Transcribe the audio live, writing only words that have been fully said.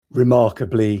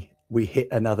Remarkably, we hit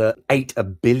another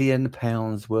 £8 billion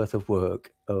worth of work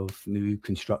of new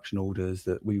construction orders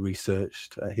that we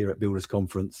researched here at Builders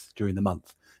Conference during the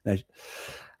month. Now,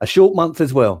 a short month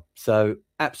as well, so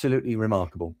absolutely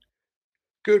remarkable.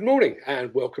 Good morning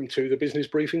and welcome to the business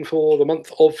briefing for the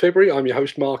month of February. I'm your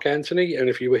host, Mark Anthony, and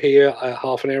if you were here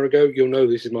half an hour ago, you'll know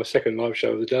this is my second live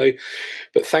show of the day.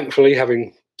 But thankfully,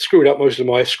 having screwed up most of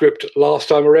my script last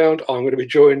time around, I'm going to be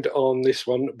joined on this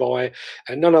one by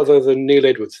none other than Neil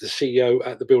Edwards, the CEO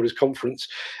at the Builders Conference.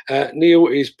 Neil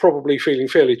is probably feeling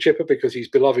fairly chipper because his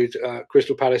beloved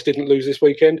Crystal Palace didn't lose this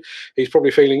weekend. He's probably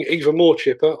feeling even more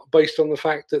chipper based on the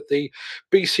fact that the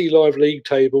BC Live League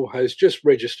table has just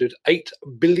registered £8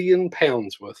 billion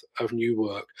worth of new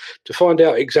work. To find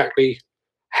out exactly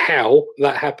how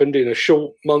that happened in a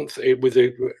short month with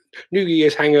the New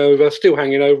Year's hangover still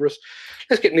hanging over us,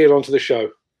 let's get Neil onto the show.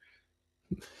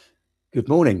 Good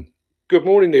morning. Good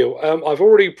morning, Neil. I've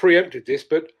already preempted this,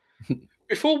 but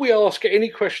before we ask any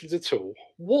questions at all,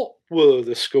 what were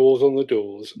the scores on the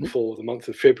doors for the month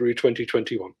of February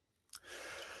 2021?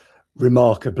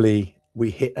 Remarkably, we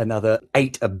hit another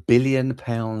 £8 billion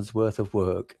worth of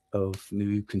work of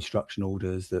new construction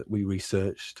orders that we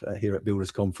researched here at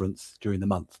Builders Conference during the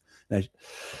month. Now,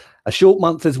 a short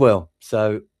month as well,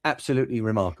 so absolutely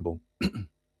remarkable.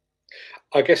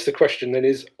 I guess the question then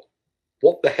is,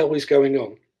 what the hell is going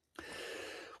on?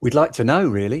 We'd like to know,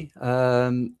 really.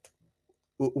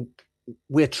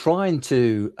 We're trying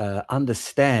to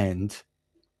understand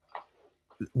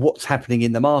what's happening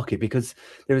in the market because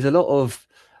there is a lot of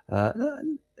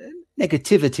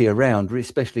negativity around,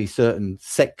 especially certain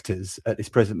sectors at this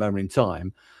present moment in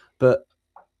time. But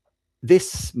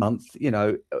this month,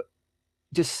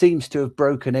 just seems to have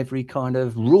broken every kind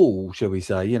of rule, shall we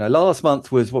say. Last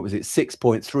month was,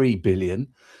 6.3 billion,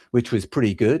 which was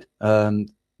pretty good when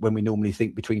we normally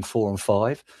think between 4 and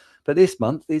 5. But this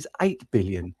month is 8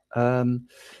 billion.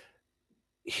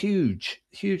 Huge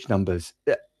numbers.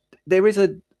 There is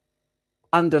a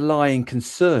underlying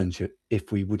concern,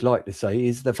 if we would like to say,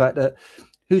 is the fact that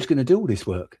who's going to do all this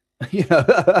work?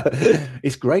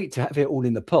 It's great to have it all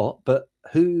in the pot, but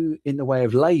who in the way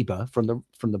of labour from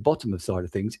the bottom of side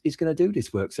of things is going to do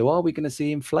this work? So are we going to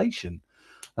see inflation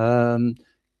going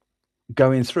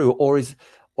through, or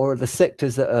are the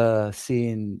sectors that are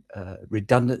seeing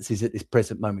redundancies at this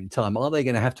present moment in time, are they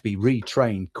going to have to be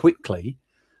retrained quickly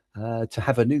to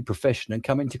have a new profession and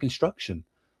come into construction?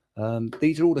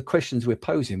 These are all the questions we're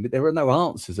posing, but there are no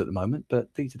answers at the moment, but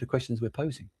these are the questions we're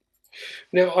posing.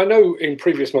 Now, I know in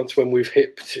previous months when we've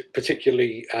hit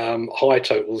particularly high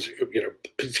totals,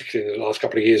 particularly in the last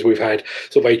couple of years, we've had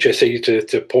sort of HSE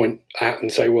to point at and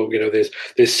say, well, there's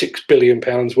 £6 billion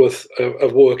worth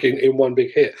of work in one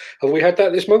big hit. Have we had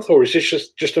that this month, or is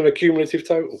this just an accumulative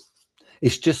total?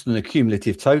 It's just an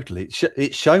accumulative total.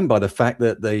 It's shown by the fact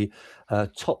that the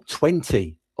top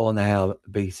 20 on our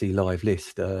BC Live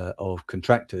list of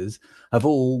contractors have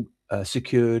all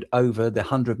secured over the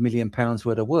 £100 million worth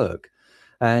of work.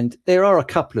 And there are a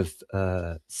couple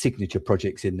of signature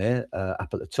projects in there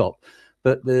up at the top,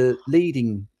 but the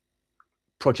leading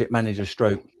project manager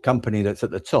stroke company that's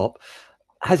at the top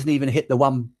hasn't even hit the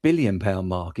 £1 billion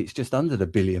mark. It's just under the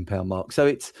 £1 billion mark. So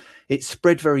it's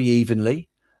spread very evenly.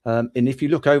 And if you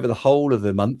look over the whole of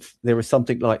the month, there is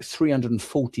something like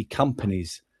 340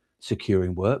 companies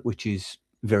securing work, which is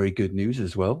very good news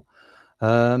as well.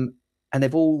 And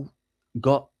they've all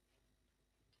got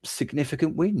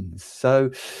significant wins.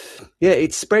 So yeah,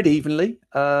 it's spread evenly,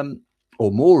 or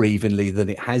more evenly than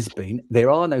it has been. There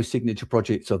are no signature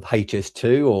projects of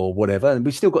HS2 or whatever, and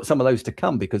we've still got some of those to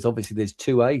come because obviously there's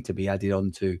 2A to be added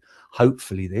on to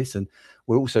hopefully this, and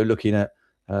we're also looking at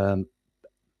hopefully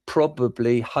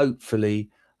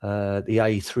the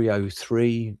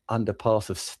A303 underpass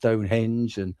of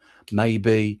Stonehenge, and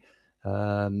maybe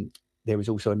there is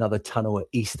also another tunnel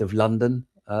east of London.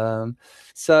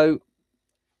 So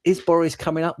is Boris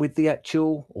coming up with the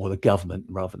actual, or the government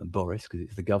rather than Boris, because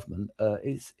it's the government,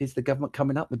 is the government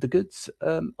coming up with the goods?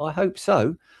 I hope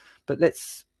so, but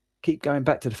let's keep going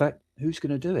back to the fact, who's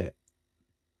going to do it?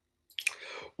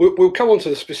 We'll come on to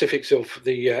the specifics of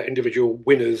the individual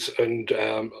winners and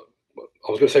I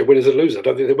was going to say winners and losers. I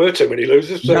don't think there were too many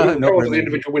losers. So we'll go on to the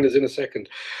individual winners in a second.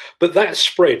 But that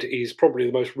spread is probably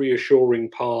the most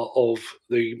reassuring part of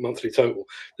the monthly total.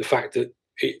 The fact that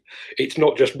it's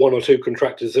not just one or two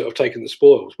contractors that have taken the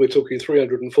spoils. We're talking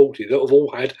 340 that have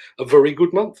all had a very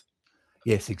good month.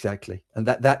 Yes, exactly. And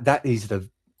that is the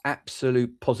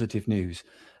absolute positive news.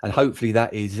 And hopefully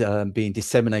that is being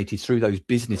disseminated through those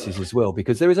businesses as well,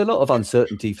 because there is a lot of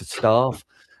uncertainty for staff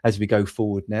as we go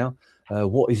forward now.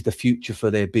 What is the future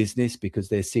for their business? Because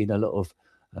they're seeing a lot of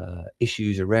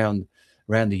issues around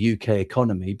the UK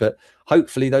economy. But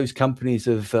hopefully those companies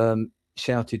have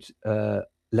shouted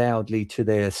loudly to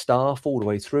their staff all the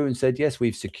way through and said, yes,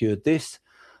 we've secured this,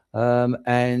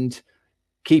 and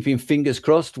keeping fingers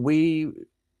crossed, we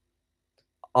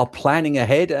are planning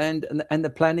ahead, and the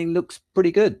planning looks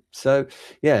pretty good. So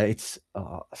yeah, it's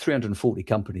 340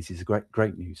 companies is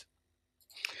great news.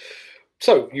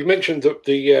 So you mentioned that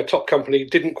the top company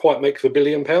didn't quite make the £1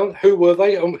 billion. Who were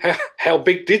they? How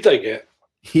big did they get?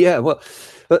 Yeah, well,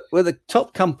 the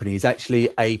top company is actually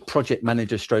a project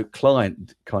manager stroke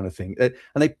client kind of thing, and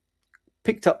they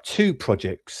picked up 2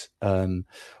 projects.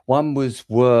 One was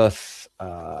worth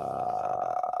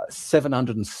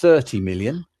 730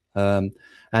 million,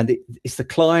 and it's the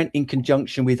client in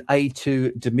conjunction with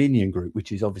A2 Dominion Group,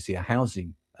 which is obviously a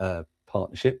housing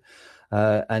partnership,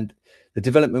 and the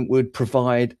development would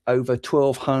provide over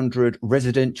 1,200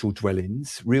 residential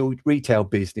dwellings, real retail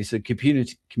business, and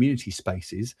community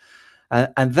spaces,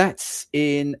 and that's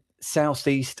in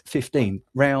Southeast 15,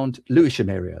 round Lewisham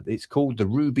area. It's called the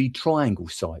Ruby Triangle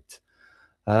site.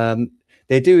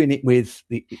 They're doing it with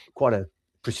quite a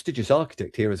prestigious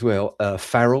architect here as well,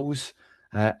 Farrells,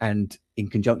 and in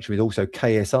conjunction with also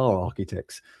KSR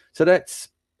Architects. So that's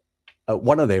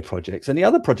one of their projects. And the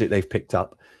other project they've picked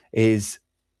up is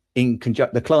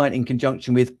the client in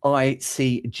conjunction with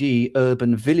ICG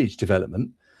Urban Village Development,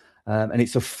 and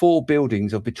it's 4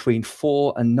 buildings of between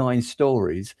 4 and 9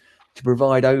 stories to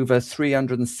provide over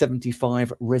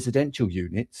 375 residential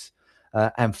units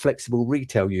and flexible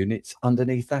retail units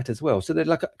underneath that as well. So they're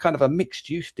like kind of a mixed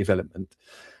use development,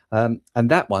 and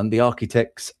that one, the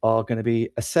architects are going to be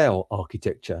Accel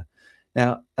Architecture.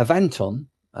 Now Avanton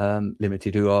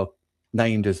Limited, who are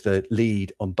named as the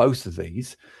lead on both of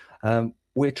these,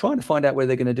 we're trying to find out whether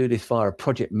they're going to do this via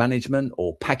project management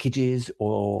or packages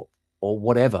or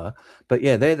whatever. But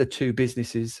yeah, they're the 2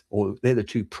 businesses, or they're the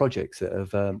 2 projects that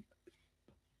have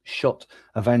shot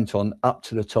Avanton up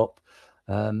to the top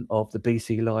of the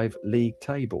BC Live League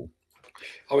table.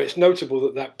 Oh, it's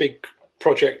notable that big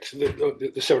project,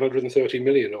 the 730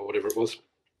 million or whatever it was,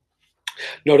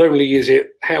 not only is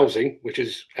it housing, which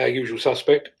is our usual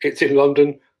suspect, it's in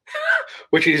London,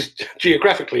 which is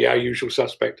geographically our usual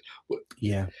suspect.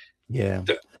 Yeah.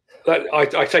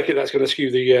 I take it that's going to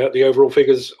skew the overall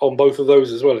figures on both of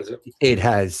those as well, is it? It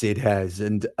has,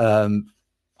 and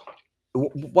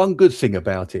one good thing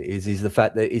about it is the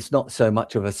fact that it's not so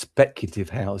much of a speculative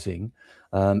housing.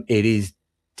 It is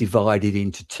divided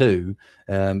into 2,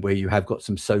 where you have got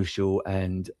some social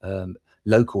and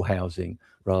local housing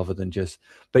rather than just.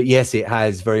 But yes, it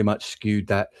has very much skewed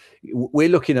that. We're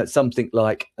looking at something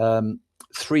like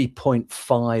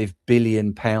 3.5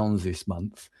 billion pounds this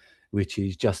month, which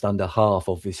is just under half,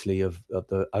 obviously, of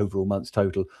the overall month's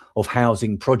total of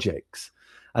housing projects,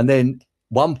 and then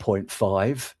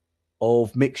 1.5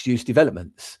 of mixed use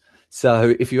developments.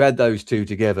 So if you add those 2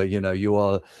 together, you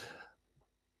are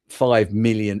 5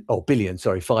 billion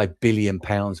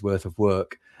pounds worth of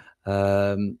work.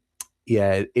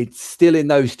 Yeah, it's still in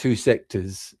those 2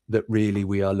 sectors that really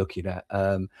we are looking at.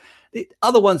 The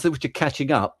other ones which are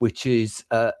catching up, which is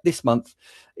this month,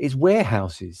 is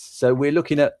warehouses. So we're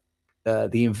looking at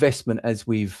the investment as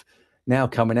we've now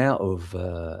coming out of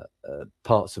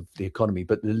parts of the economy,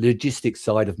 but the logistics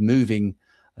side of moving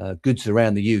goods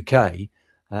around the UK,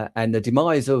 and the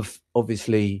demise of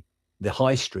obviously the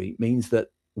high street means that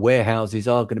warehouses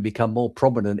are going to become more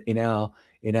prominent in our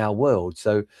world.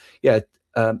 So yeah,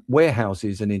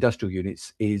 warehouses and industrial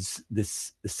units is the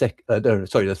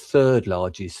 3rd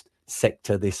largest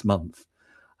sector this month,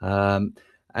 and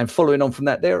following on from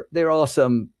that, there are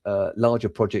some larger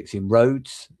projects in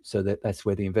roads, so that's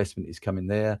where the investment is coming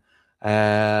there.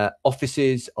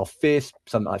 Offices are 5th,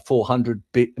 something like 400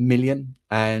 million,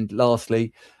 and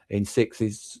lastly in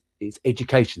 6th is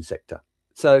education sector.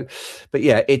 So, but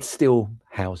yeah, it's still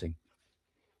housing.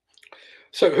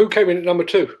 So who came in at number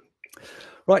 2?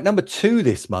 Right, number 2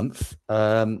 this month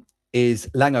is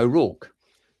Laing O'Rourke.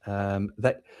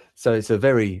 So it's a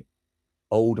very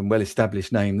old and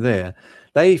well-established name there.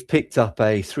 They've picked up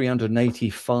a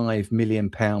 385 million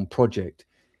pound project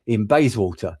in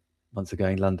Bayswater, once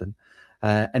again London,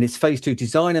 and it's phase 2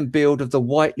 design and build of the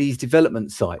Whiteleys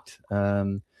development site.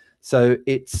 So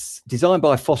it's designed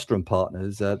by Foster and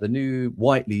Partners. The new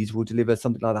Whiteleys will deliver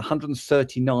something like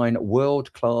 139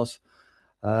 world-class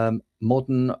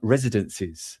modern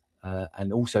residences,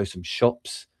 and also some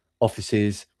shops,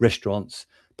 offices, restaurants,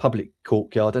 public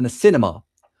courtyard, and a cinema.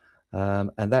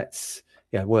 And that's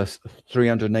worth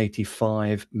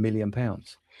 385 million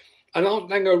pounds. And aren't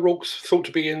Laing O'Rourke's thought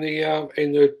to be in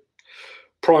the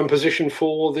prime position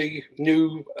for the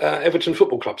new Everton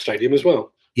Football Club stadium as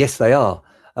well? Yes, they are.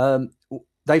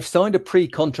 They've signed a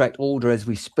pre-contract order as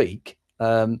we speak.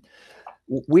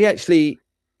 We actually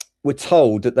were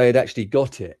told that they had actually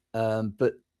got it,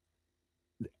 but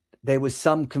there was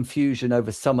some confusion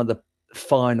over some of the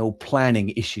final planning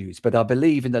issues. But I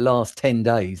believe in the last 10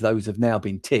 days, those have now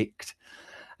been ticked.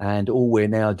 And all we're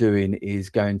now doing is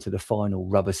going to the final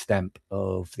rubber stamp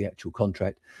of the actual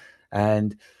contract.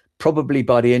 And probably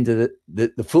by the end of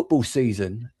the football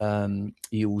season,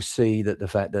 you will see that the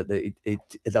fact that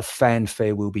the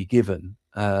fanfare will be given,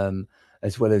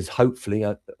 as well as hopefully,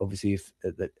 obviously,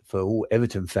 for all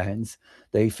Everton fans,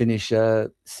 they finish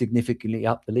significantly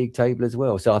up the league table as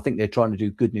well. So I think they're trying to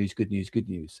do good news, good news, good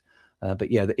news.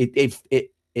 But yeah,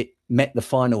 it met the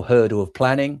final hurdle of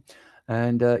planning.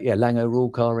 And yeah, Laing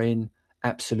O'Rourke are in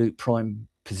absolute prime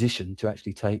position to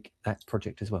actually take that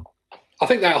project as well. I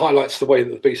think that highlights the way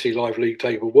that the BC Live League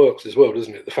table works as well,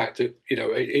 doesn't it? The fact that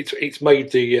it's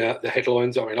made the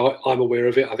headlines. I mean, I'm aware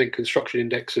of it. I think Construction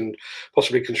Index and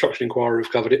possibly Construction Inquirer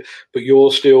have covered it, but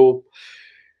you're still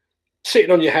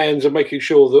sitting on your hands and making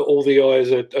sure that all the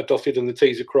I's are dotted and the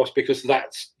T's are crossed, because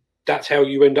that's how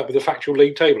you end up with a factual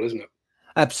league table, isn't it?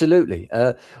 Absolutely.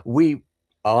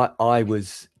 I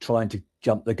was trying to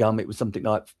jump the gun. It was something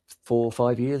like 4 or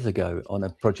 5 years ago on a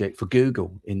project for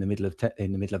Google in the middle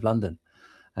of London,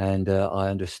 and I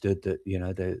understood that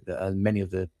many of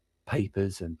the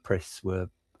papers and press were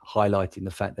highlighting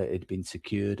the fact that it had been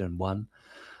secured and won.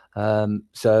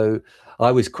 So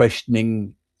I was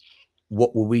questioning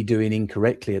what were we doing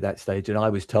incorrectly at that stage, and I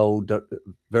was told that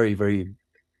very, very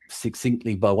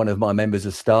succinctly by one of my members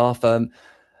of staff.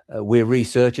 We're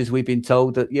researchers. We've been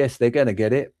told that, yes, they're going to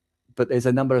get it, but there's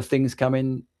a number of things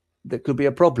coming that could be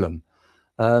a problem.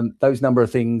 Those number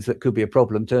of things that could be a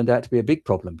problem turned out to be a big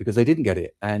problem because they didn't get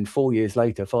it. And 4 years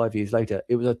later, 5 years later,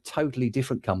 it was a totally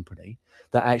different company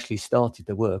that actually started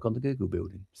the work on the Google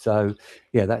building. So,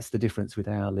 yeah, that's the difference with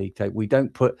our league tape.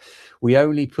 We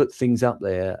only put things up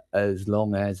there as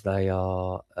long as they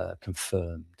are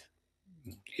confirmed.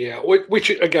 Yeah,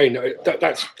 which again,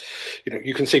 that's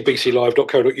you can see bclive.co.uk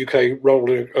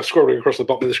scrolling across the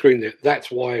bottom of the screen there.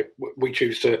 That's why we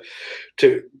choose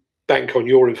to bank on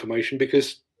your information,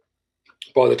 because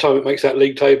by the time it makes that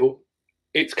league table,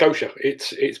 it's kosher.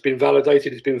 It's been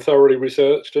validated. It's been thoroughly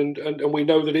researched, and we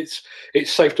know that it's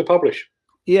safe to publish.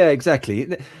 Yeah,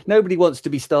 exactly. Nobody wants to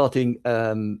be starting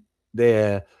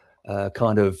their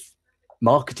kind of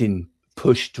marketing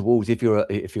push towards, if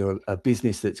you're a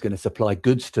business that's going to supply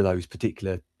goods to those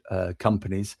particular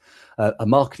companies, a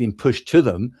marketing push to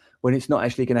them when it's not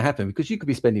actually going to happen, because you could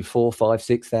be spending £4,000,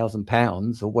 £5,000,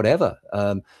 £6,000 or whatever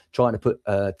trying to put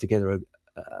together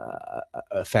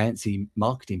a fancy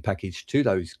marketing package to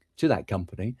that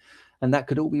company, and that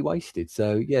could all be wasted.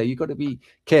 So yeah, you've got to be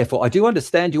careful. I do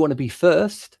understand you want to be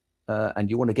first and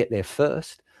you want to get there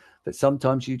first, but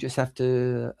sometimes you just have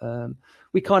to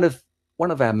one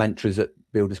of our mantras at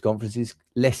Builders Conference is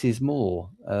less is more,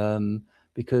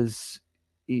 because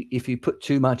if you put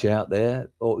too much out there,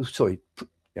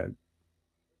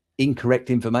 incorrect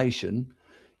information,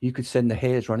 you could send the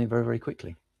hairs running very, very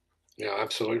quickly. Yeah,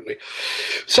 absolutely.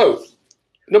 So,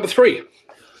 number three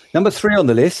on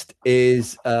the list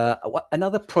is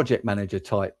another project manager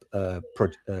type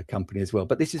company as well,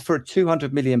 but this is for a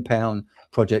 £200 million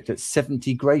project at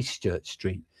 70 Gracechurch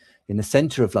Street in the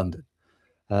centre of London.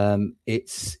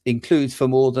 It includes for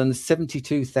more than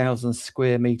 72,000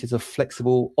 square meters of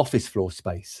flexible office floor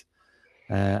space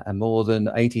and more than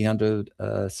 1,800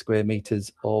 square meters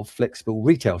of flexible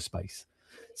retail space.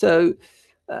 So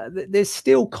there's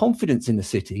still confidence in the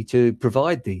city to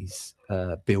provide these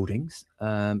buildings,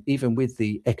 even with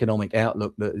the economic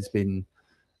outlook that has been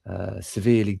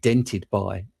severely dented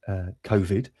by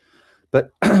COVID.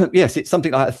 But yes, it's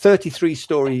something like a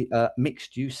 33-story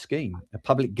mixed-use scheme, a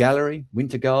public gallery,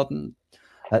 winter garden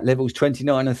at levels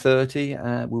 29 and 30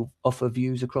 will offer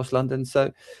views across London.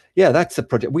 So, yeah, that's a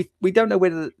project. We don't know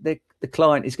whether the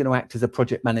client is going to act as a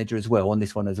project manager as well on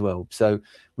this one as well. So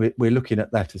we're looking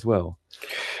at that as well.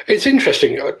 It's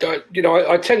interesting.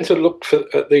 I tend to look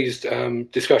at these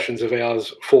discussions of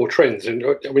ours for trends. And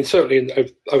I mean, certainly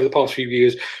over the past few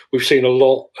years, we've seen a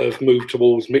lot of move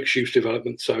towards mixed-use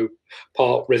development. So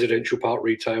part residential, part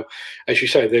retail. As you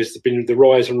say, there's been the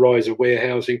rise of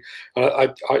warehousing.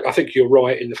 I think you're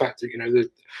right in the fact that,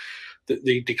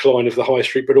 the decline of the high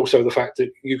street, but also the fact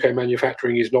that UK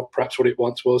manufacturing is not perhaps what it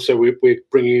once was. So we're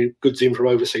bringing goods in from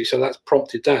overseas. So that's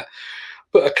prompted that.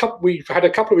 But we've had a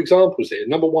couple of examples there,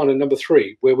 number 1 and number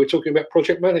 3, where we're talking about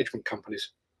project management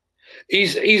companies.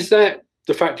 Is that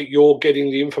the fact that you're getting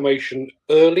the information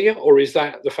earlier, or is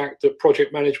that the fact that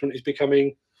project management is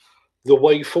becoming the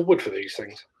way forward for these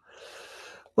things?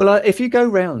 Well, if you go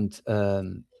round,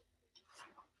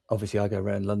 obviously I go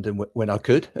around London when I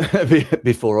could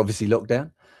before obviously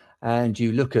lockdown, and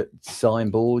you look at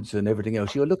signboards and everything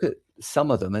else. You look at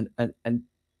some of them and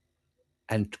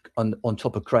on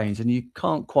top of cranes, and you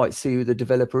can't quite see who the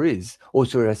developer is, or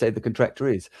sorry, I say the contractor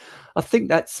is. I think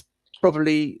that's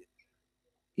probably,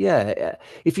 yeah.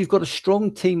 If you've got a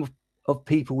strong team of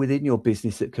people within your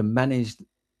business that can manage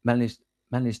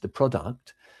the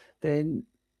product, then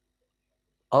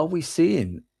are we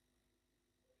seeing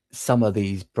some of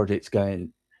these projects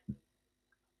going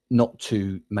not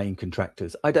to main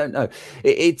contractors? I don't know.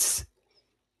 It's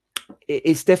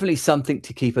definitely something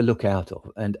to keep a lookout of,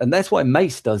 and that's why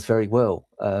Mace does very well,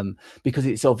 because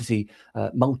it's obviously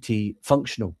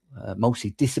multifunctional,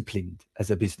 multidisciplined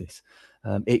as a business.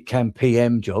 It can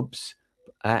PM jobs,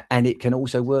 and it can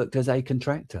also work as a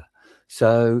contractor.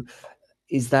 So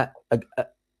is that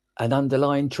an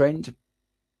underlying trend?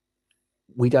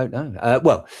 We don't know.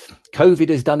 Well, COVID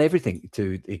has done everything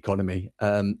to the economy,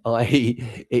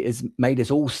 i.e. it has made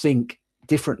us all think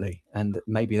differently, and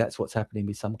maybe that's what's happening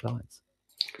with some clients.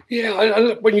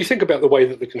 Yeah, when you think about the way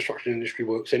that the construction industry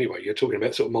works anyway, you're talking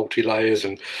about sort of multi-layers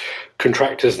and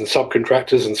contractors and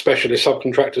subcontractors and specialist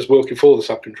subcontractors working for the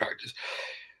subcontractors.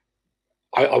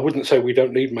 I wouldn't say we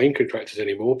don't need main contractors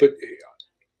anymore,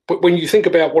 but when you think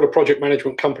about what a project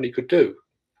management company could do,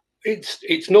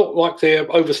 it's not like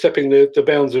they're overstepping the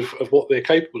bounds of what they're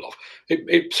capable of.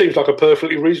 It seems like a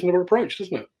perfectly reasonable approach,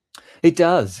 doesn't it? It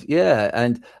does, yeah.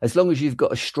 And as long as you've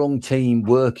got a strong team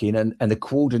working and the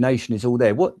coordination is all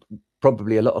there, what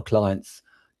probably a lot of clients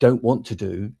don't want to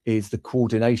do is the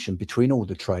coordination between all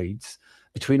the trades,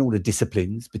 between all the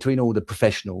disciplines, between all the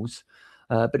professionals.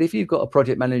 But if you've got a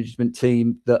project management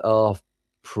team that are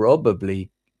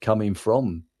probably coming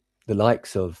from the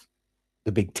likes of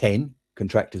the Big 10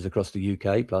 contractors across the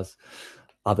UK plus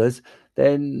others,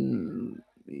 then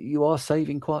you are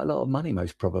saving quite a lot of money,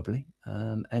 most probably.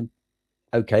 And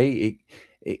okay,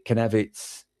 it can have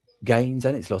its gains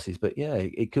and its losses, but yeah,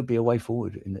 it could be a way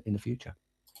forward in the future.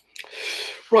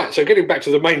 Right, so getting back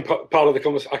to the main part of the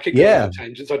conversation, I keep going on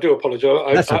tangents. I do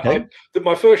apologise. That's okay.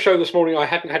 My first show this morning, I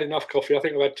hadn't had enough coffee. I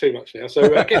think I've had too much now. So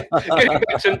getting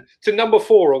back to number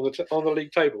 4 on the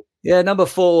league table. Yeah, number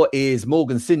 4 is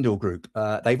Morgan Sindall Group.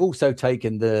 They've also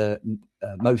taken the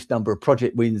most number of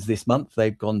project wins this month.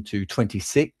 They've gone to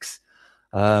 26.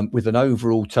 With an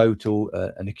overall total,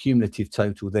 an accumulative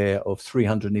total there of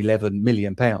 £311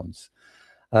 million.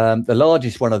 The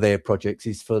largest one of their projects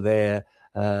is for their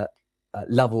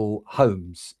Lovell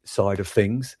Homes side of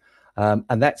things,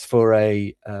 and that's for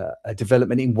a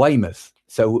development in Weymouth.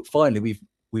 So finally,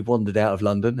 we've wandered out of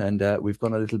London and we've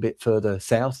gone a little bit further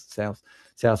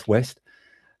southwest.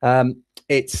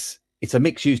 It's a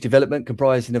mixed-use development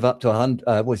comprising of up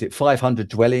to 500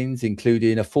 dwellings,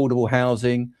 including affordable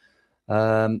housing.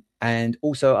 And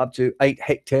also up to 8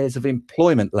 hectares of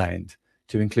employment land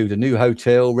to include a new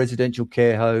hotel, residential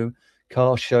care home,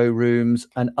 car showrooms,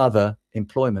 and other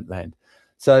employment land.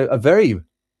 So a very,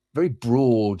 very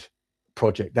broad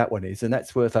project that one is, and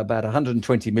that's worth about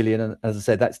 120 million. And as I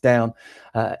said, that's down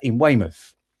in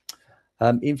Weymouth.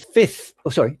 In 5th, I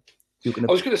was going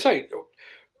to say,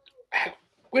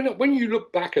 when you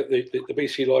look back at the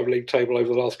BC Live League table over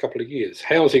the last couple of years,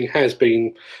 housing has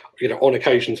been, on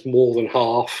occasions more than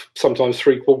half, sometimes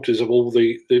 3/4 of all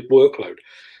the workload,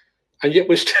 and yet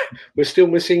we're still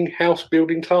missing house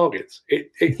building targets.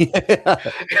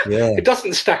 It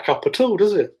doesn't stack up at all,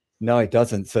 does it? No, it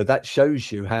doesn't. So that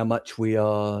shows you how much we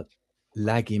are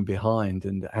lagging behind,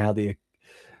 and how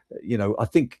I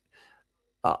think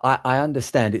I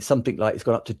understand it's something like it's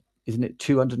gone up to, isn't it,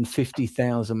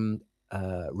 250,000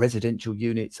 residential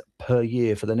units per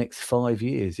year for the next 5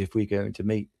 years if we're going to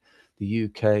meet the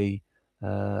UK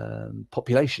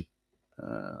population.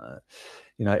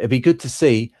 It'd be good to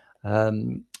see how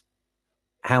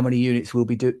many units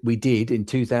we did in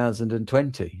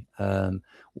 2020.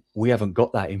 We haven't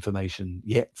got that information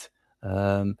yet.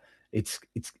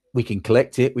 We can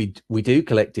collect it. We do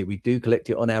collect it. We do collect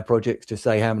it on our projects to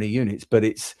say how many units, but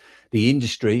it's the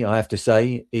industry, I have to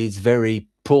say, is very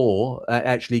poor at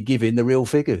actually giving the real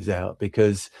figures out,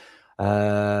 because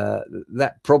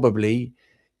that probably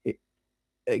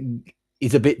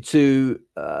is a bit too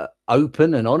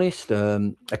open and honest,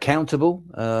 accountable,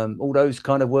 all those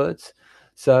kind of words.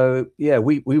 So yeah,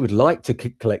 we would like to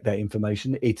collect that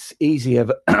information. It's easier,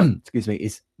 excuse me,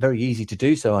 it's very easy to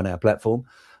do so on our platform,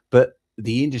 but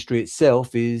the industry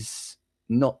itself is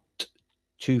not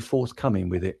too forthcoming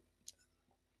with it.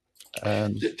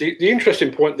 The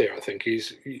interesting point there, I think,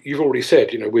 is you've already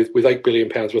said, with £8 billion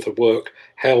worth of work,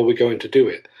 how are we going to do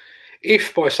it?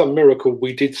 if by some miracle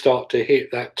we did start to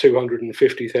hit that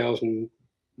 250,000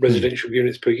 residential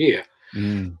units per year,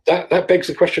 that begs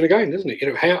the question again, doesn't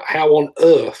it? How on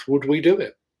earth would we do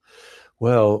it?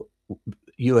 Well,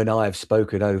 you and I have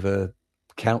spoken over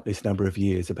countless number of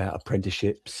years about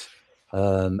apprenticeships,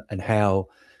 and how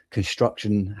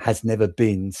construction has never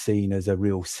been seen as a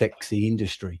real sexy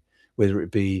industry, whether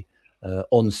it be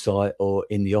on site or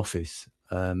in the office.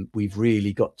 We've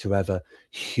really got to have a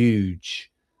huge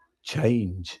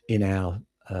change in our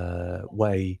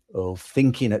way of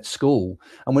thinking at school.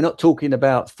 And we're not talking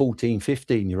about 14,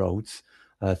 15-year-olds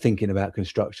thinking about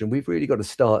construction. We've really got to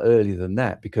start earlier than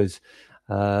that, because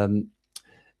we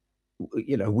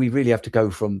really have to go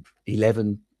from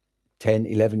 10,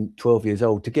 11, 12 years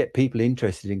old to get people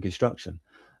interested in construction.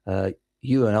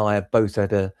 You and I have both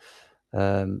had a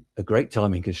great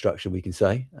time in construction, we can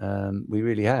say. We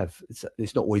really have.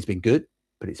 It's not always been good,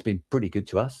 but it's been pretty good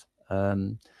to us.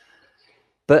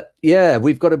 But yeah,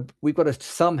 we've got to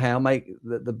somehow make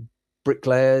the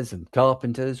bricklayers and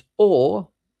carpenters and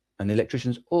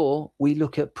electricians, or we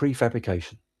look at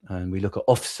prefabrication and we look at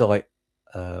off-site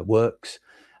works,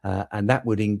 and that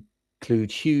would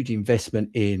include huge investment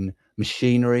in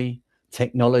machinery,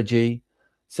 technology.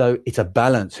 So it's a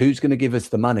balance. Who's going to give us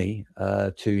the money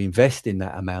to invest in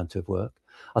that amount of work?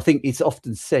 I think it's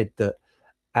often said that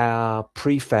our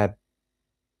prefab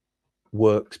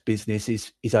works business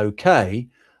is okay,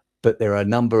 but there are a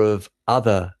number of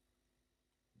other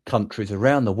countries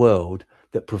around the world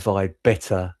that provide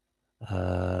better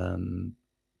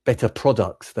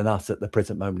products than us at the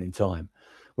present moment in time,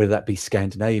 whether that be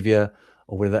Scandinavia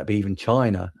or whether that be even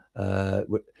China.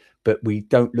 But we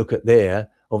don't look at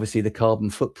obviously the carbon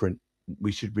footprint.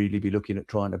 We should really be looking at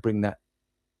trying to bring that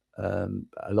a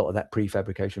lot of that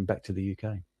prefabrication back to the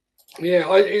UK.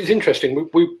 Yeah, it's interesting.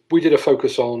 We did a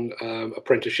focus on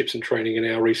apprenticeships and training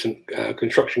in our recent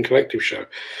Construction Collective show,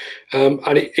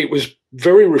 and it was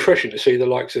very refreshing to see the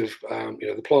likes of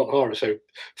the plant hirers, so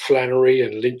Flannery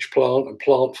and Lynch Plant and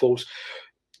Plant Force,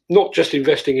 not just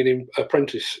investing in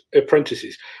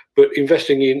apprentices, but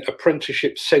investing in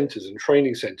apprenticeship centres and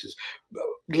training centres,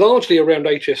 largely around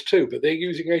HS2. But they're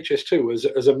using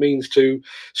HS2 as a means to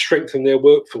strengthen their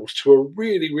workforce to a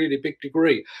really, really big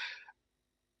degree.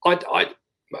 I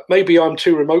maybe I'm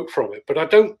too remote from it, but I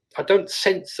don't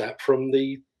sense that from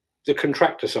the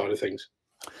contractor side of things.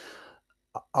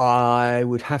 I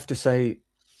would have to say,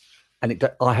 and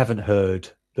I haven't heard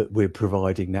that we're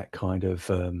providing that kind of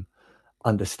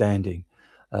understanding.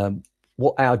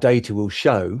 What our data will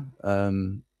show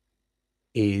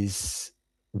is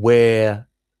where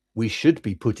we should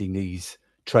be putting these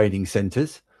training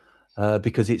centres,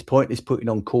 because it's pointless putting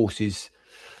on courses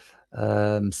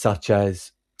such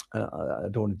as I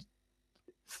don't want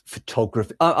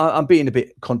photography. I'm being a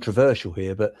bit controversial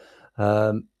here, but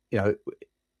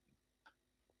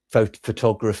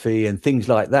photography and things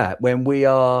like that, when we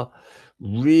are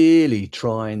really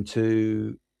trying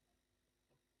to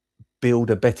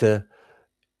build a better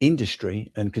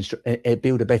industry and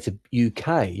build a better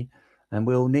UK, and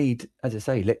we'll need, as I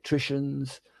say,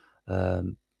 electricians,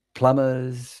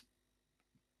 plumbers,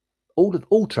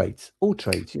 all trades. We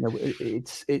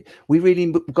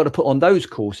really got to put on those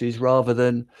courses rather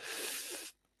than,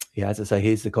 as I say,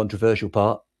 here's the controversial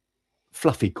part,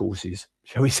 fluffy courses,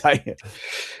 shall we say?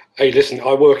 Hey, listen,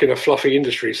 I work in a fluffy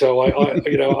industry, so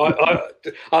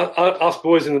us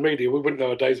boys in the media, we wouldn't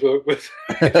know a day's work with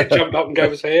if they jumped up and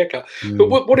gave us a haircut. But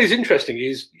what is interesting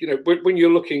is, when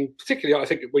you're looking, particularly, I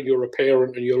think when you're a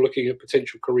parent and you're looking at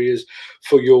potential careers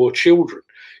for your children,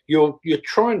 you're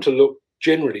trying to look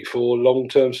generally for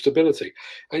long-term stability.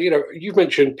 And you've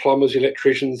mentioned plumbers,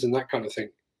 electricians, and that kind of thing.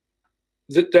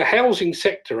 The housing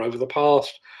sector over the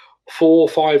past 4 or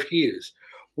 5 years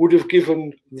would have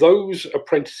given those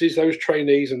apprentices, those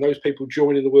trainees, and those people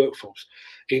joining the workforce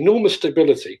enormous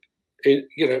stability,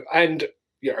 and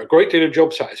a great deal of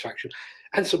job satisfaction,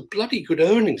 and some bloody good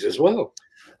earnings as well.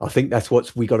 I think that's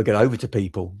what we got to get over to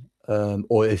people,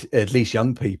 or at least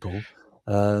young people,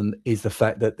 is the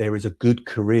fact that there is a good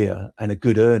career and a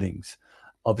good earnings.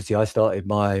 Obviously, I started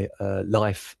my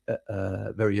life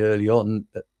very early on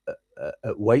at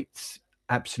Waits.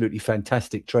 Absolutely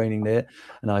fantastic training there,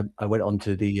 and I went on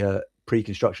to the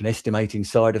pre-construction estimating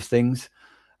side of things,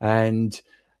 and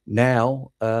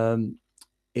now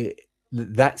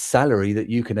that salary that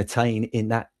you can attain in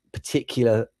that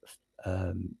particular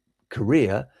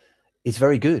career is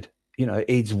very good.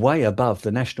 It's way above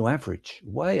the national average,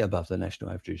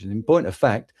 and in point of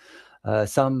fact,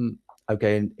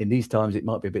 in these times it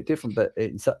might be a bit different, but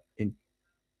in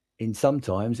some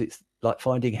times it's like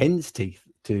finding hen's teeth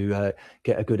to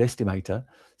get a good estimator.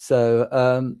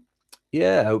 So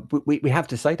Yeah, we have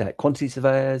to say that quantity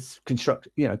surveyors,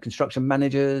 construction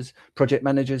managers, project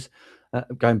managers.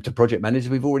 Going to project managers,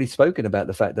 we've already spoken about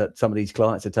the fact that some of these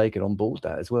clients are taking on board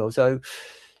that as well. So,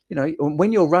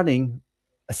 when you're running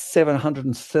a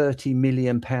 730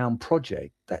 million pound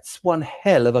project, that's one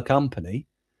hell of a company.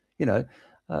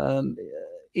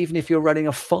 Even if you're running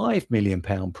a 5 million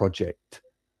pound project,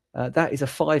 that is a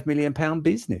 5 million pound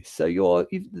business. So you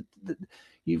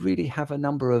really have a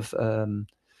number of the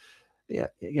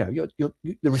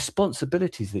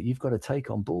responsibilities that you've got to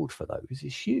take on board for those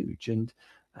is huge, and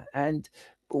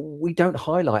we don't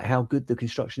highlight how good the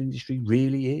construction industry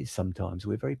really is. Sometimes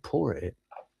we're very poor at it.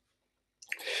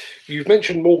 You've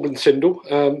mentioned Morgan Sindall.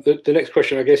 The next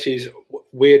question, I guess, is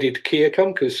where did Kia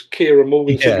come? Because Kia and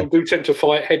Morgan Sindall do tend to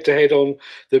fight head to head on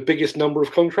the biggest number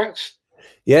of contracts.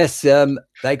 Yes,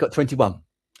 they got 21.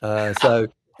 So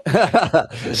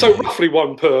roughly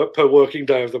one per working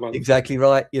day of the month. Exactly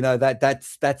right.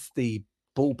 That's the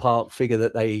ballpark figure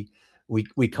that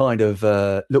we kind of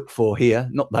look for here.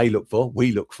 Not they look for,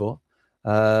 we look for.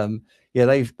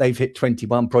 They've hit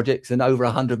 21 projects and over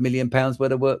 100 million pounds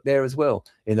worth of work there as well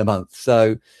in a month.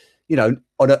 So,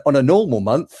 on a normal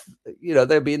month,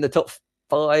 they'll be in the top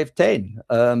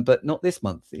 5-10, but not this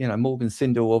month. Morgan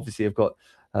Sindall obviously have got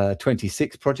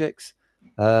 26 projects.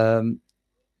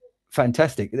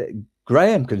 Fantastic.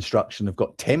 Graham Construction have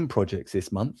got 10 projects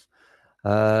this month.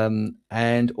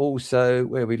 And also,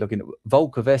 where are we looking at?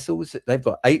 Volker Vessels, they've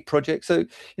got 8 projects. So,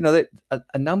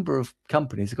 a number of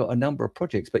companies have got a number of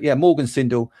projects. But yeah, Morgan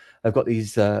Sindall have got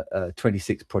these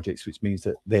 26 projects, which means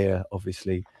that they're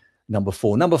obviously number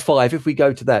 4. Number 5, if we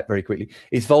go to that very quickly,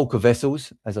 is Volker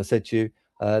Vessels. As I said to you,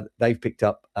 they've picked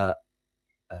up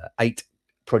 8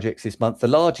 projects this month, the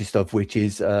largest of which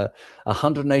is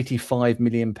 185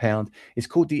 million pound. It's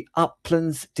called the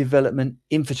Uplands Development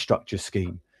Infrastructure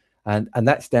Scheme, and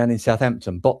that's down in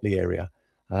Southampton, Botley area.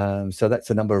 So that's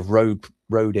a number of road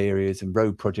areas and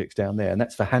road projects down there, and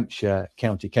that's for Hampshire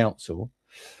County Council.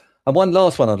 And one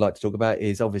last one I'd like to talk about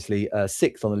is obviously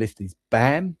 6th on the list is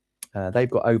BAM. They've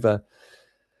got over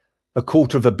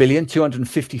 £250 million,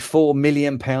 254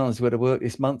 million pounds worth of work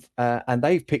this month, and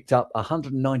they've picked up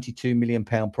 192 million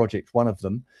pound project. One of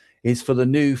them is for the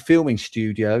new filming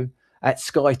studio at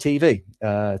Sky TV.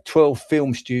 12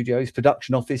 film studios,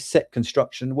 production office, set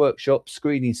construction, workshop,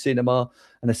 screening cinema,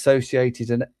 and associated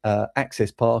and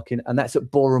access parking, and that's at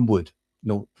Boreham Wood,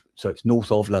 so it's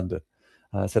north of London.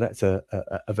 So that's a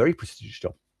very prestigious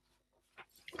job.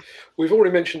 We've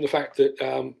already mentioned the fact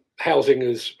that housing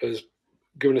has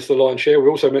given us the lion's share. We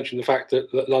also mentioned the fact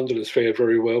that London has fared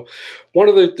very well. One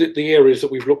of the areas that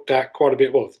we've looked at quite a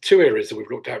bit, well, 2 areas that we've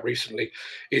looked at recently,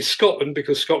 is Scotland,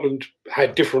 because Scotland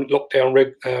had different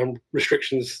lockdown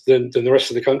restrictions than the rest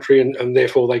of the country, and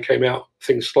therefore they came out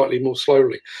things slightly more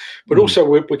slowly. But also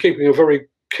we're keeping a very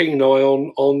keen eye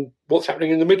on what's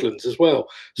happening in the Midlands as well.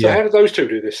 So how did those two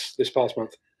do this past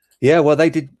month? Yeah, well, they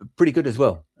did pretty good as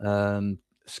well.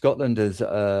 Scotland has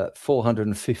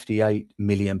 458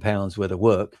 million pounds worth of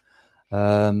work,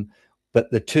 but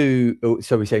the two,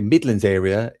 so we say Midlands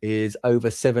area is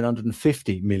over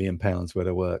 750 million pounds worth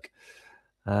of work.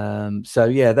 So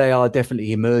yeah, they are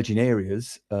definitely emerging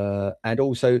areas, and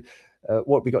also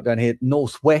what we got down here,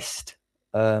 Northwest.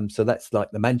 So that's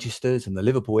like the Manchesters and the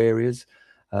Liverpool areas.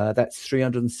 That's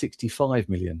 365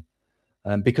 million.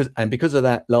 Because of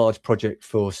that large project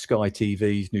for Sky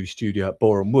TV's new studio at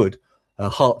Boreham Wood,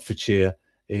 Hertfordshire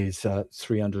is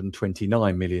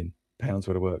 329 million pounds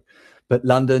worth of work. But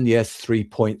London, yes,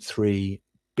 3.3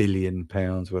 billion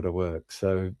pounds worth of work.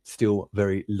 So still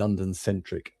very London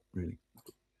centric, really.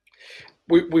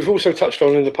 We've also touched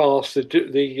on in the past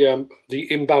the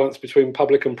imbalance between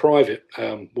public and private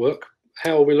work.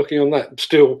 How are we looking on that?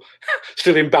 Still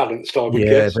imbalanced, I would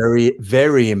guess. Yeah, very,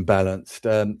 very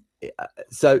imbalanced.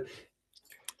 So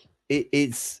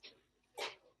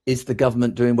is the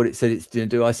government doing what it said it's going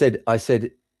to do? I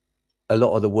said a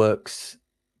lot of the works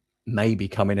may be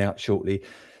coming out shortly.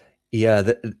 Yeah,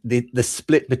 the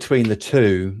split between the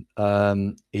two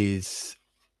is,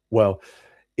 well,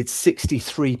 it's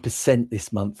 63%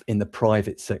 this month in the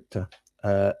private sector,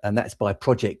 and that's by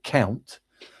project count,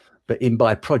 but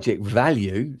by project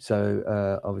value.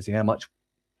 So obviously how much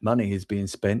money is being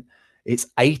spent, it's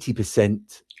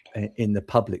 80% in the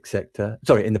public sector,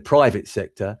 in the private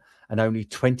sector, and only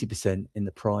 20% in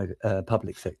the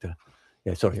public sector.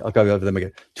 Yeah, sorry, I'll go over them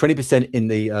again. 20% in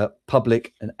the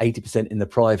public and 80% in the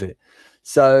private.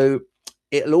 So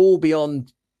it'll all be on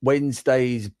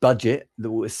Wednesday's budget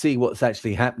that we'll see what's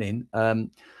actually happening.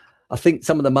 I think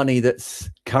some of the money that's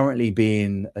currently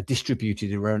being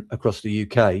distributed around across the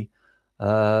UK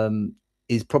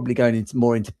is probably going into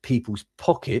more into people's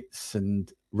pockets,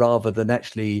 and rather than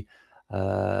actually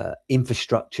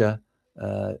infrastructure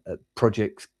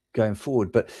projects going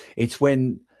forward. But it's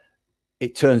when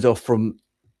it turns off from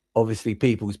obviously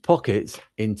people's pockets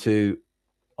into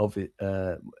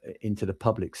the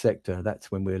public sector.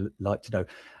 That's when we'd like to know,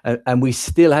 and we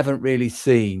still haven't really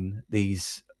seen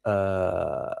these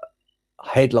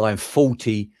headline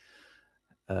 40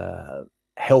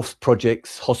 health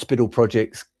projects, hospital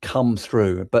projects come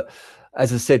through. But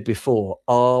as I said before,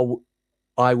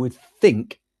 I would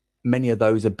think many of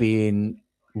those are being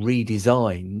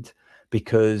redesigned,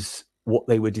 because what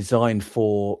they were designed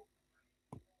for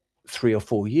 3 or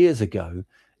 4 years ago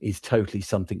is totally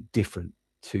something different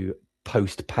to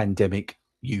post-pandemic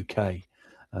UK,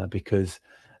 because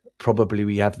probably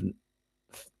we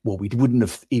wouldn't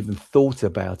have even thought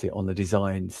about it on the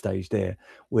design stage there.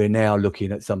 We're now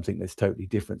looking at something that's totally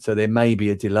different. So there may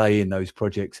be a delay in those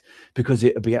projects, because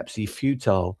it would be absolutely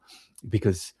futile,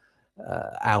 because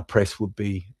our press would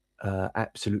be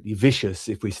absolutely vicious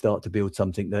if we start to build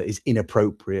something that is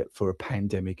inappropriate for a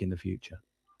pandemic in the future.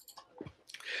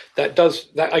 That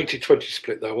 80-20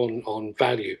 split though on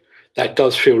value, that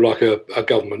does feel like a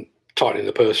government tightening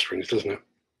the purse strings, doesn't it?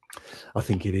 I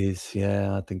think it is.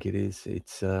 Yeah, I think it is.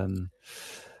 It's and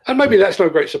maybe that's no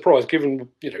great surprise, given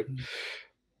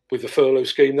with the furlough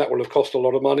scheme that will have cost a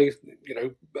lot of money.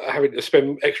 Having to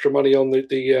spend extra money on the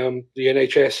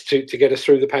NHS to get us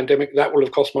through the pandemic, that will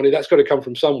have cost money. That's got to come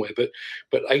from somewhere. But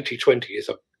 80-20 is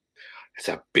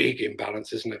a big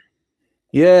imbalance, isn't it?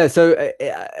 Yeah. So,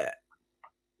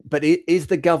 but is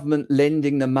the government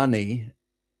lending the money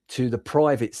to the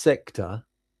private sector?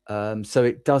 So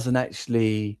it doesn't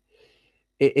actually.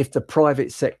 If the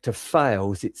private sector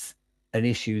fails, it's an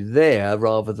issue there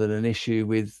rather than an issue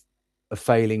with a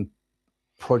failing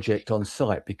project on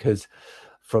site, because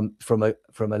from a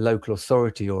local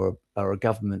authority or a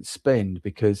government spend,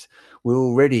 because we're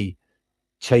already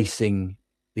chasing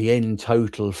the end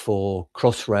total for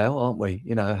Crossrail, aren't we?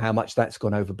 How much that's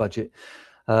gone over budget,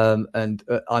 and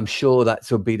I'm sure that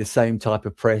will be the same type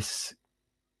of press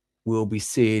we'll be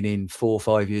seeing in 4 or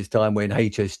 5 years' time when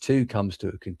HS2 comes to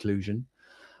a conclusion.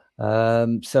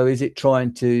 So is it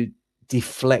trying to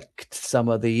deflect some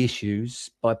of the issues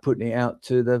by putting it out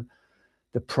to the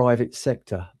private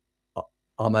sector?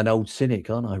 I'm an old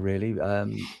cynic, aren't I, really?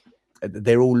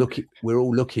 We're all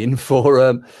looking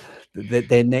for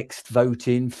their next vote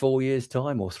in 4 years'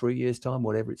 time or 3 years' time,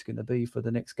 whatever it's going to be for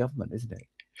the next government, isn't it?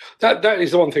 That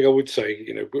is the one thing I would say.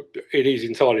 It is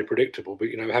entirely predictable, but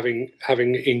having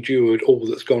endured all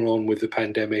that's gone on with the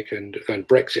pandemic and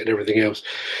Brexit and everything else,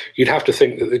 you'd have to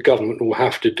think that the government will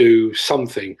have to do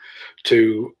something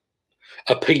to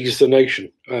appease the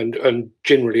nation, and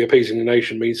generally appeasing the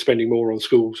nation means spending more on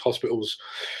schools, hospitals,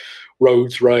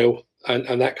 roads, rail,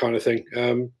 and that kind of thing,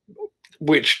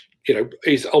 which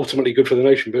is ultimately good for the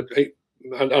nation, but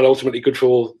and ultimately good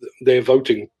for their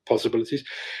voting possibilities,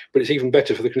 but it's even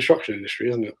better for the construction industry,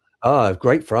 isn't it? Oh,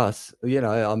 great for us.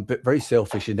 I'm very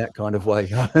selfish in that kind of way.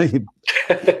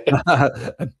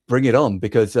 Bring it on,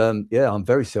 because I'm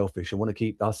very selfish. I want to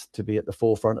keep us to be at the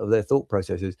forefront of their thought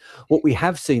processes. What we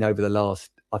have seen over the last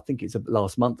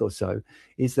month or so,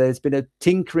 is there's been a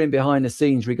tinkering behind the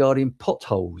scenes regarding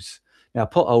potholes. Now,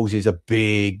 potholes is a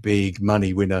big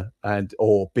money winner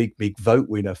or big vote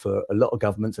winner for a lot of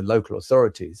governments and local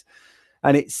authorities.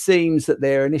 And it seems that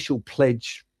their initial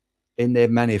pledge in their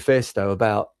manifesto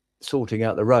about sorting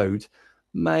out the roads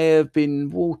may have been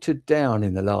watered down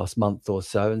in the last month or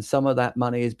so, and some of that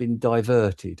money has been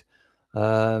diverted.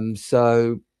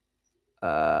 So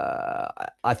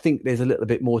I think there's a little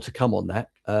bit more to come on that.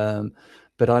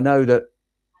 But I know that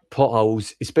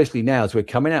potholes, especially now as we're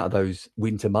coming out of those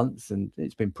winter months, and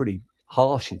it's been pretty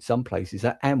harsh in some places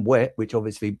and wet, which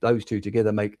obviously those two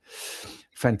together make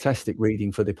fantastic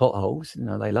reading for the potholes.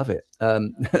 They love it. I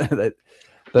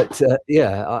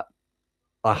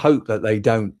hope that they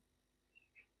don't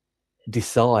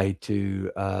decide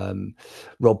to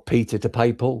rob Peter to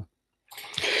pay Paul.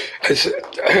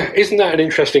 Isn't that an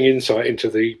interesting insight into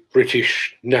the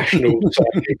British national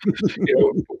psyche?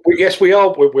 Yes, we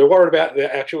are. We're worried about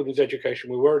our children's education.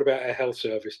 We're worried about our health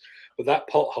service. But that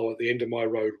pothole at the end of my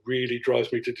road really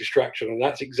drives me to distraction, and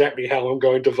that's exactly how I'm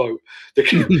going to vote.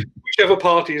 Whichever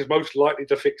party is most likely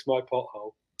to fix my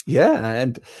pothole. Yeah,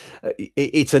 and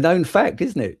it's a known fact,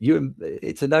 isn't it?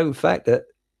 It's a known fact that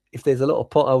if there's a lot of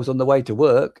potholes on the way to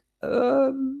work,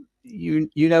 you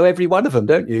know every one of them,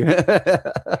 don't you?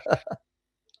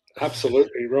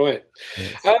 Absolutely right.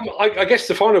 Yes. I guess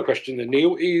the final question then,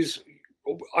 Neil, is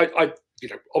I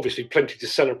obviously plenty to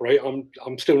celebrate.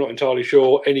 I'm still not entirely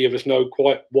sure any of us know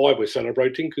quite why we're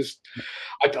celebrating, because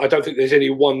I don't think there's any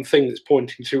one thing that's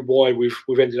pointing to why we've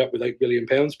ended up with £8 billion.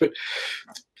 But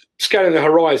scanning the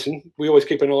horizon, we always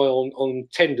keep an eye on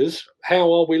tenders.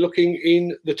 How are we looking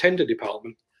in the tender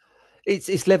department?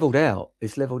 It's leveled out.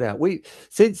 It's leveled out. We,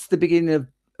 since the beginning of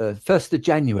 1st of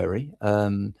January,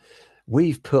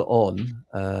 we've put on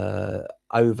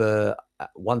over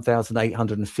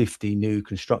 1,850 new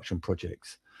construction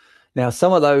projects. Now,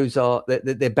 some of those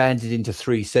they're banded into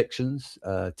 3 sections: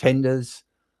 tenders,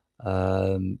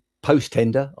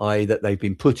 post-tender, i.e. that they've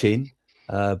been put in,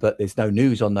 but there's no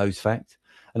news on those facts,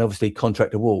 and obviously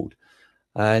contract award.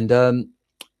 And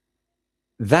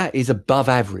that is above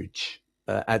average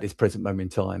at this present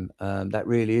moment in time. That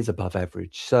really is above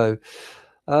average. So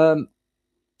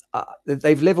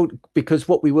they've leveled, because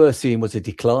what we were seeing was a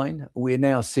decline. We're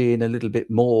now seeing a little bit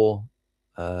more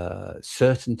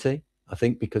certainty, I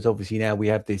think, because obviously now we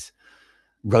have this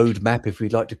roadmap, if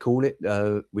we'd like to call it,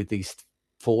 with these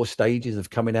 4 stages of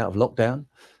coming out of lockdown,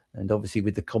 and obviously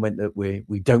with the comment that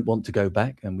we don't want to go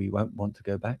back, and we won't want to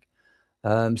go back.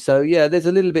 So yeah, there's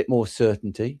a little bit more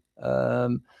certainty.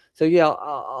 So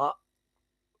yeah,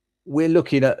 we're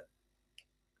looking at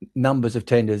numbers of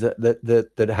tenders